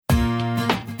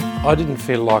I didn't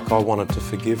feel like I wanted to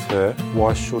forgive her.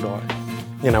 Why should I?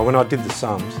 When I did the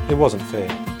sums, it wasn't fair.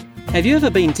 Have you ever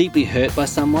been deeply hurt by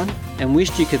someone and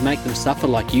wished you could make them suffer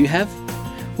like you have?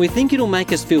 We think it'll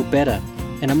make us feel better,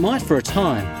 and it might for a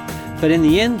time, but in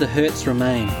the end the hurts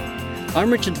remain. I'm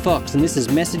Richard Fox, and this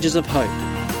is Messages of Hope.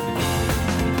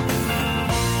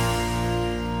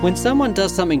 When someone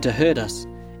does something to hurt us,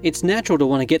 it's natural to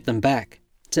want to get them back,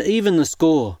 to even the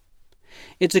score.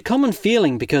 It's a common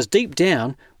feeling because deep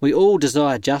down we all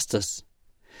desire justice.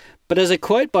 But as a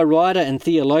quote by writer and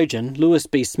theologian Lewis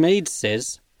B. Smedes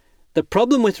says, "The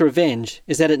problem with revenge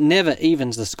is that it never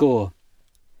evens the score."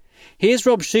 Here's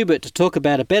Rob Schubert to talk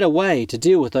about a better way to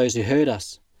deal with those who hurt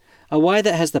us, a way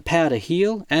that has the power to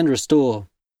heal and restore.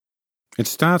 It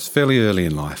starts fairly early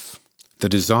in life, the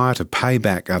desire to pay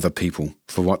back other people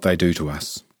for what they do to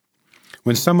us.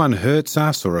 When someone hurts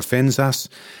us or offends us,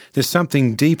 there's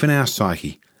something deep in our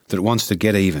psyche that wants to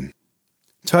get even.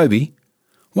 "Toby,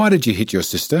 why did you hit your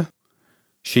sister?"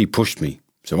 "She pushed me,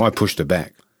 so I pushed her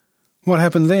back." "What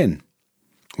happened then?"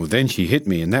 "Well, then she hit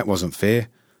me and that wasn't fair,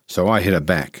 so I hit her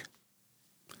back."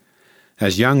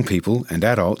 As young people and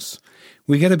adults,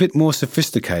 we get a bit more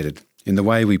sophisticated in the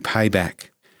way we pay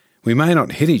back. We may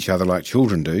not hit each other like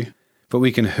children do, but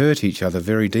we can hurt each other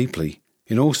very deeply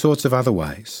in all sorts of other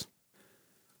ways.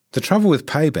 The trouble with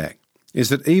payback is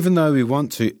that even though we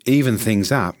want to even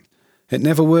things up, it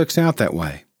never works out that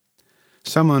way.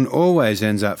 Someone always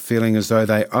ends up feeling as though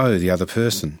they owe the other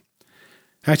person.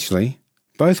 Actually,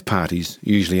 both parties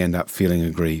usually end up feeling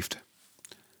aggrieved.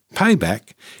 Payback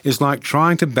is like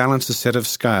trying to balance a set of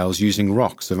scales using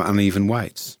rocks of uneven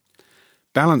weights.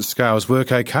 Balanced scales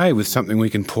work okay with something we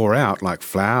can pour out like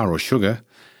flour or sugar,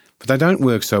 but they don't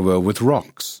work so well with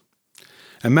rocks.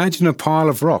 Imagine a pile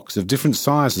of rocks of different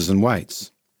sizes and weights.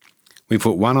 We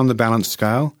put one on the balance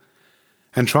scale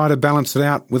and try to balance it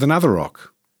out with another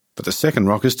rock, but the second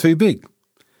rock is too big,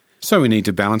 so we need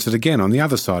to balance it again on the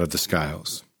other side of the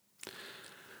scales.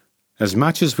 As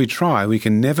much as we try, we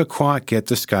can never quite get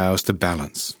the scales to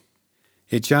balance.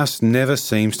 It just never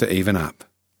seems to even up.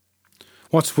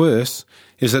 What's worse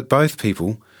is that both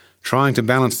people trying to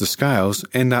balance the scales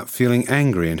end up feeling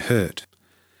angry and hurt.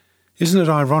 Isn't it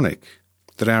ironic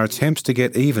that our attempts to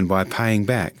get even by paying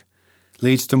back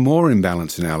leads to more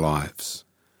imbalance in our lives?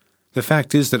 The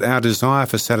fact is that our desire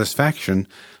for satisfaction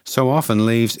so often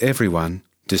leaves everyone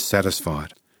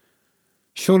dissatisfied.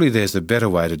 Surely there's a better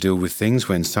way to deal with things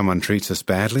when someone treats us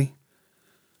badly?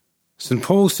 St.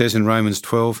 Paul says in Romans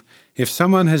 12, "If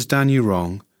someone has done you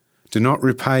wrong, do not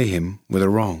repay him with a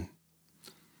wrong.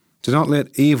 Do not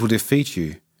let evil defeat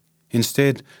you.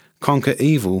 Instead, conquer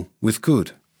evil with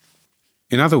good."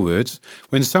 In other words,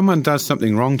 when someone does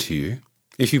something wrong to you,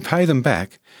 if you pay them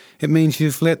back, it means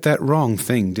you've let that wrong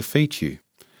thing defeat you.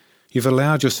 You've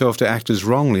allowed yourself to act as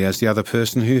wrongly as the other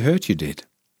person who hurt you did.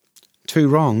 Two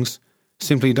wrongs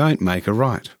simply don't make a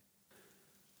right.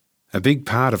 A big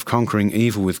part of conquering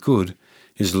evil with good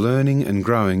is learning and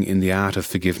growing in the art of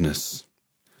forgiveness.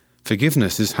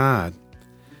 Forgiveness is hard.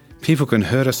 People can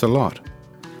hurt us a lot,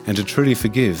 and to truly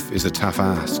forgive is a tough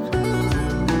ask.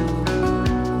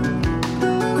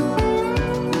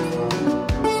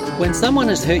 When someone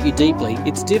has hurt you deeply,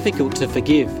 it's difficult to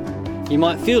forgive. You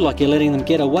might feel like you're letting them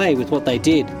get away with what they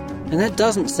did, and that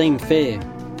doesn't seem fair.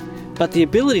 But the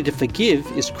ability to forgive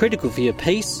is critical for your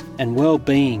peace and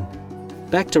well-being.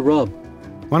 Back to Rob.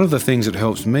 One of the things that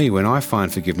helps me when I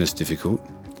find forgiveness difficult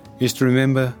is to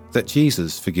remember that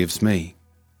Jesus forgives me.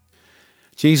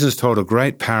 Jesus told a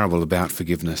great parable about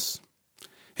forgiveness.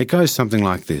 It goes something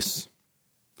like this.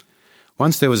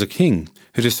 Once there was a king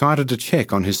who decided to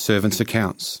check on his servants'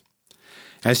 accounts.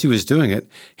 As he was doing it,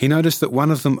 he noticed that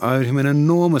one of them owed him an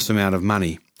enormous amount of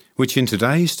money, which in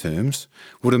today's terms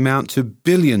would amount to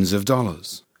billions of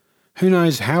dollars. Who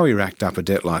knows how he racked up a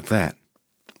debt like that?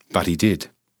 But he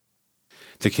did.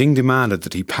 The king demanded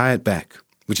that he pay it back,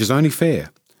 which is only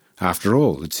fair. After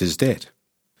all, it's his debt.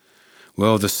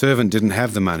 Well, the servant didn't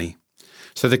have the money,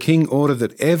 so the king ordered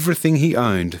that everything he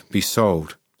owned be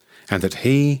sold, and that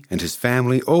he and his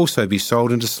family also be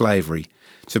sold into slavery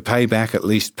to pay back at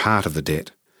least part of the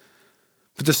debt.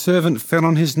 But the servant fell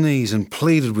on his knees and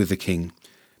pleaded with the king,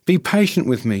 "Be patient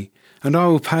with me, and I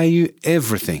will pay you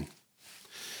everything."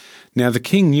 Now the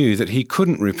king knew that he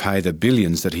couldn't repay the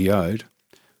billions that he owed,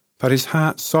 but his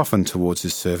heart softened towards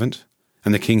his servant,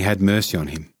 and the king had mercy on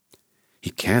him. He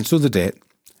cancelled the debt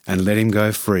and let him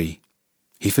go free.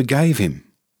 He forgave him.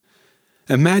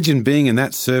 Imagine being in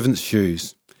that servant's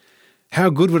shoes. How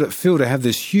good would it feel to have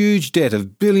this huge debt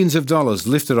of billions of dollars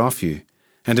lifted off you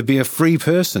and to be a free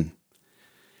person?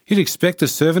 You'd expect the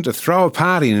servant to throw a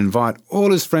party and invite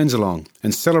all his friends along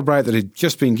and celebrate that he'd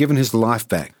just been given his life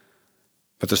back.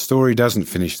 But the story doesn't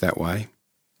finish that way.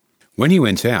 When he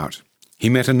went out, he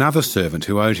met another servant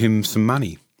who owed him some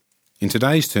money. In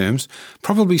today's terms,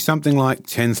 probably something like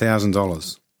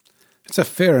 $10,000. It's a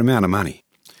fair amount of money.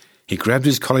 He grabbed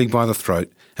his colleague by the throat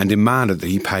and demanded that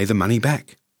he pay the money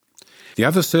back. The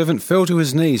other servant fell to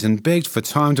his knees and begged for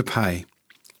time to pay.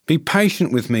 "Be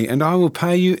patient with me and I will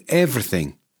pay you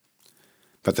everything."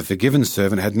 But the forgiven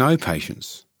servant had no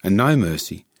patience and no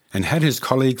mercy and had his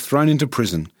colleague thrown into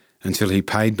prison until he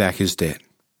paid back his debt.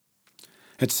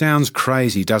 It sounds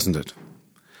crazy, doesn't it?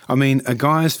 I mean, a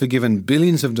guy is forgiven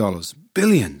billions of dollars,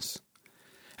 billions,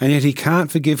 and yet he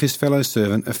can't forgive his fellow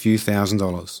servant a few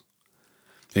 $1,000s.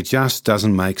 It just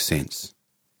doesn't make sense.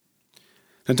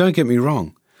 Now don't get me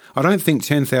wrong, I don't think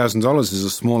 $10,000 is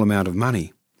a small amount of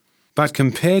money, but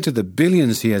compared to the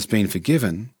billions he has been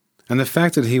forgiven, and the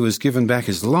fact that he was given back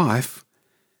his life,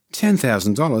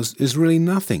 $10,000 is really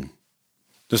nothing.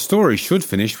 The story should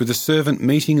finish with the servant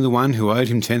meeting the one who owed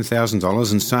him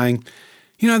 $10,000 and saying,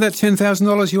 "You know that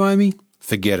 $10,000 you owe me?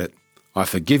 Forget it. I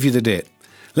forgive you the debt.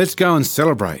 Let's go and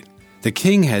celebrate. The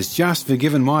king has just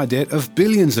forgiven my debt of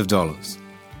billions of dollars."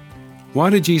 Why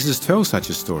did Jesus tell such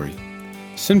a story?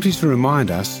 Simply to remind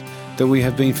us that we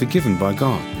have been forgiven by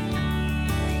God.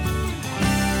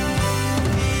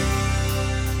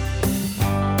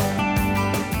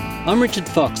 I'm Richard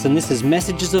Fox and this is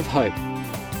Messages of Hope.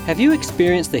 Have you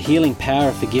experienced the healing power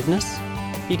of forgiveness?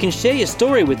 You can share your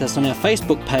story with us on our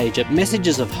Facebook page at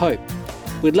Messages of Hope.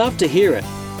 We'd love to hear it,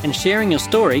 and sharing your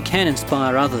story can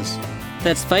inspire others.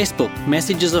 That's Facebook,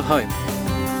 Messages of Hope.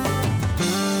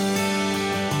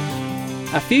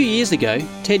 A few years ago,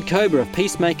 Ted Cobra of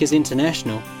Peacemakers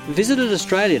International visited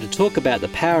Australia to talk about the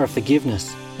power of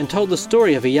forgiveness and told the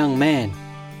story of a young man.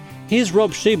 Here's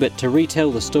Rob Schubert to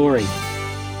retell the story.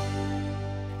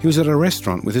 He was at a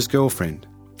restaurant with his girlfriend,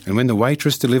 and when the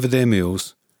waitress delivered their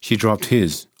meals, she dropped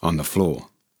his on the floor.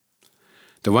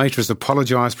 The waitress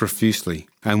apologised profusely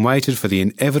and waited for the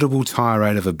inevitable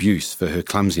tirade of abuse for her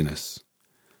clumsiness.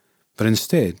 But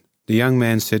instead, the young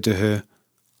man said to her,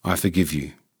 "I forgive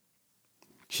you."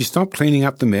 She stopped cleaning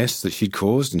up the mess that she'd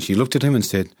caused and she looked at him and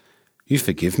said, "You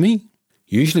forgive me?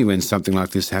 Usually when something like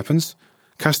this happens,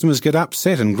 customers get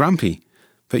upset and grumpy,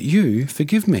 but you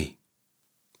forgive me.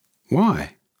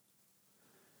 Why?"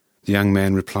 The young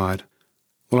man replied,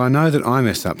 "Well, I know that I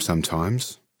mess up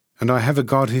sometimes, and I have a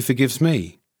God who forgives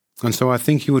me, and so I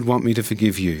think He would want me to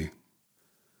forgive you."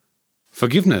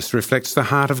 Forgiveness reflects the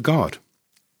heart of God.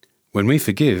 When we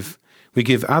forgive, we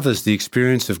give others the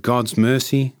experience of God's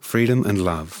mercy, freedom, and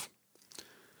love.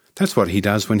 That's what He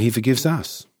does when He forgives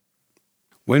us.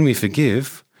 When we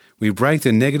forgive, we break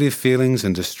the negative feelings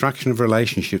and destruction of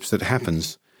relationships that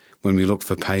happens when we look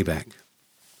for payback.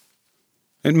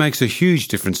 It makes a huge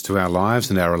difference to our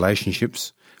lives and our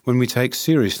relationships when we take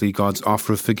seriously God's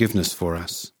offer of forgiveness for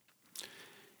us.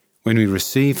 When we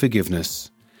receive forgiveness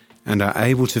and are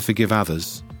able to forgive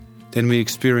others, then we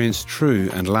experience true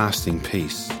and lasting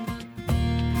peace.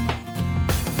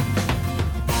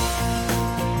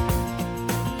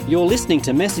 You're listening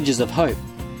to Messages of Hope.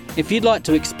 If you'd like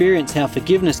to experience how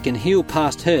forgiveness can heal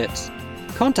past hurts,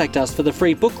 contact us for the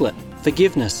free booklet,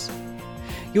 Forgiveness.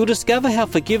 You'll discover how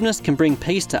forgiveness can bring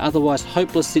peace to otherwise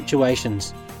hopeless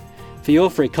situations. For your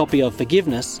free copy of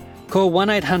Forgiveness, call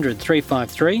 1-800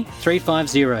 353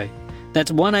 350. That's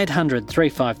 1-800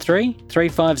 353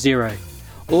 350.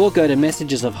 Or go to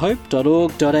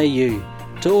messagesofhope.org.au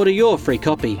to order your free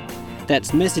copy.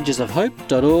 That's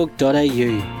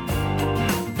messagesofhope.org.au.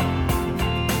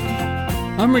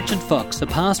 I'm Richard Fox, a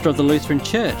pastor of the Lutheran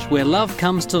Church where love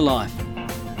comes to life.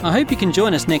 I hope you can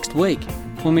join us next week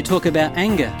when we talk about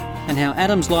anger and how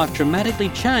Adam's life dramatically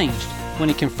changed when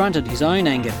he confronted his own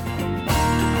anger.